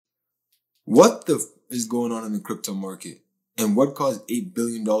What the is going on in the crypto market? And what caused $8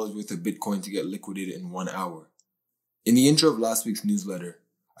 billion worth of Bitcoin to get liquidated in 1 hour? In the intro of last week's newsletter,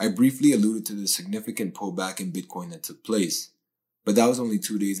 I briefly alluded to the significant pullback in Bitcoin that took place, but that was only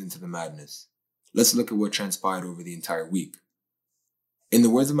 2 days into the madness. Let's look at what transpired over the entire week. In the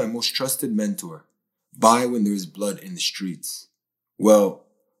words of my most trusted mentor, buy when there is blood in the streets. Well,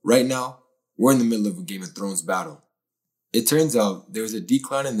 right now, we're in the middle of a Game of Thrones battle. It turns out there was a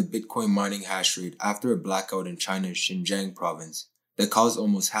decline in the Bitcoin mining hash rate after a blackout in China's Xinjiang province that caused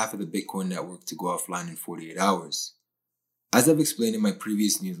almost half of the Bitcoin network to go offline in 48 hours. As I've explained in my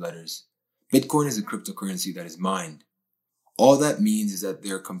previous newsletters, Bitcoin is a cryptocurrency that is mined. All that means is that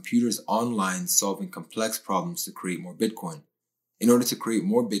there are computers online solving complex problems to create more Bitcoin. In order to create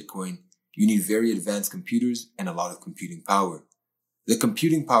more Bitcoin, you need very advanced computers and a lot of computing power. The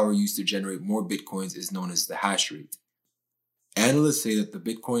computing power used to generate more Bitcoins is known as the hash rate. Analysts say that the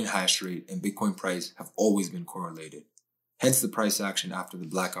Bitcoin hash rate and Bitcoin price have always been correlated, hence the price action after the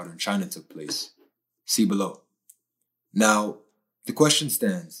blackout in China took place. See below. Now, the question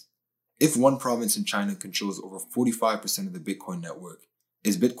stands, if one province in China controls over 45% of the Bitcoin network,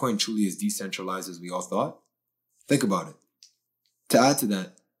 is Bitcoin truly as decentralized as we all thought? Think about it. To add to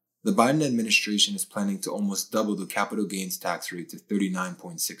that, the Biden administration is planning to almost double the capital gains tax rate to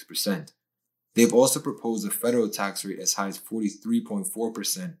 39.6%. They've also proposed a federal tax rate as high as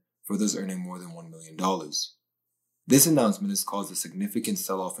 43.4% for those earning more than $1 million. This announcement has caused a significant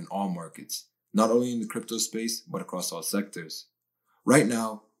sell-off in all markets, not only in the crypto space, but across all sectors. Right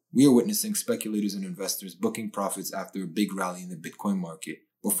now, we are witnessing speculators and investors booking profits after a big rally in the Bitcoin market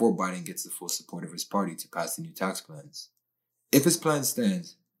before Biden gets the full support of his party to pass the new tax plans. If his plan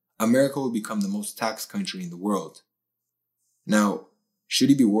stands, America will become the most taxed country in the world. Now, should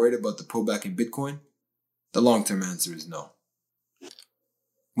he be worried about the pullback in Bitcoin? The long-term answer is no.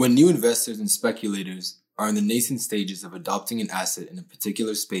 When new investors and speculators are in the nascent stages of adopting an asset in a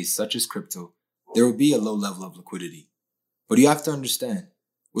particular space such as crypto, there will be a low level of liquidity. But you have to understand,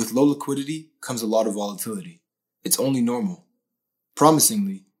 with low liquidity comes a lot of volatility. It's only normal.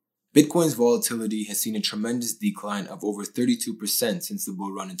 Promisingly, Bitcoin's volatility has seen a tremendous decline of over 32% since the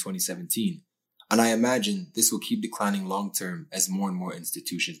bull run in 2017. And I imagine this will keep declining long-term as more and more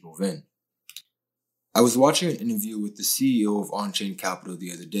institutions move in. I was watching an interview with the CEO of On-Chain Capital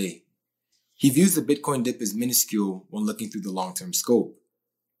the other day. He views the Bitcoin dip as minuscule when looking through the long-term scope.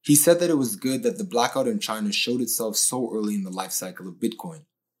 He said that it was good that the blackout in China showed itself so early in the life cycle of Bitcoin.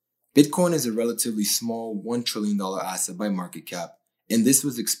 Bitcoin is a relatively small $1 trillion asset by market cap, and this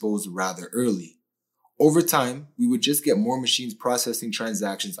was exposed rather early. Over time, we would just get more machines processing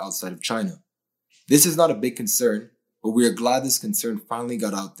transactions outside of China. This is not a big concern, but we are glad this concern finally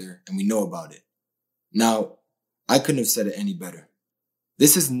got out there and we know about it. Now, I couldn't have said it any better.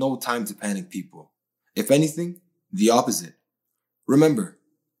 This is no time to panic, people. If anything, the opposite. Remember,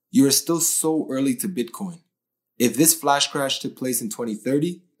 you are still so early to Bitcoin. If this flash crash took place in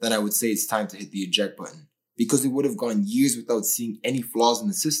 2030, then I would say it's time to hit the eject button, because we would have gone years without seeing any flaws in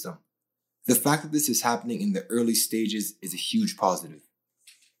the system. The fact that this is happening in the early stages is a huge positive.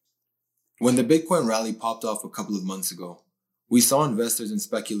 When the Bitcoin rally popped off a couple of months ago, we saw investors and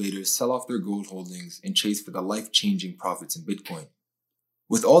speculators sell off their gold holdings and chase for the life-changing profits in Bitcoin.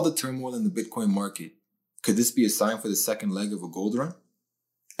 With all the turmoil in the Bitcoin market, could this be a sign for the second leg of a gold run?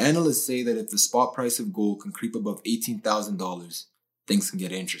 Analysts say that if the spot price of gold can creep above $18,000, things can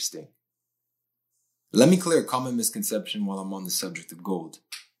get interesting. Let me clear a common misconception while I'm on the subject of gold.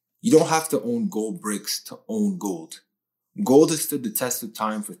 You don't have to own gold bricks to own gold. Gold has stood the test of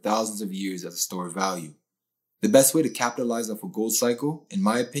time for thousands of years as a store of value. The best way to capitalize off a gold cycle, in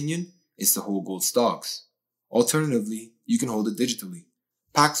my opinion, is to hold gold stocks. Alternatively, you can hold it digitally.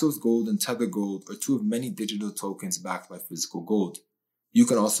 Paxos Gold and Tether Gold are two of many digital tokens backed by physical gold. You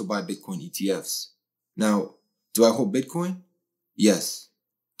can also buy Bitcoin ETFs. Now, do I hold Bitcoin? Yes.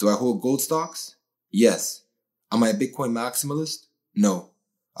 Do I hold gold stocks? Yes. Am I a Bitcoin maximalist? No.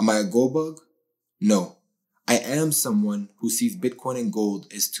 Am I a gold bug? No. I am someone who sees Bitcoin and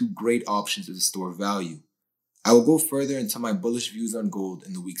gold as two great options as a store of value. I will go further into my bullish views on gold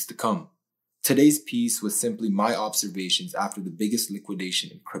in the weeks to come. Today's piece was simply my observations after the biggest liquidation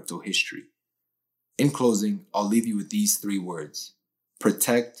in crypto history. In closing, I'll leave you with these 3 words.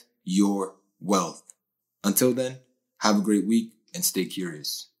 Protect your wealth. Until then, have a great week and stay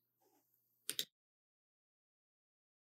curious.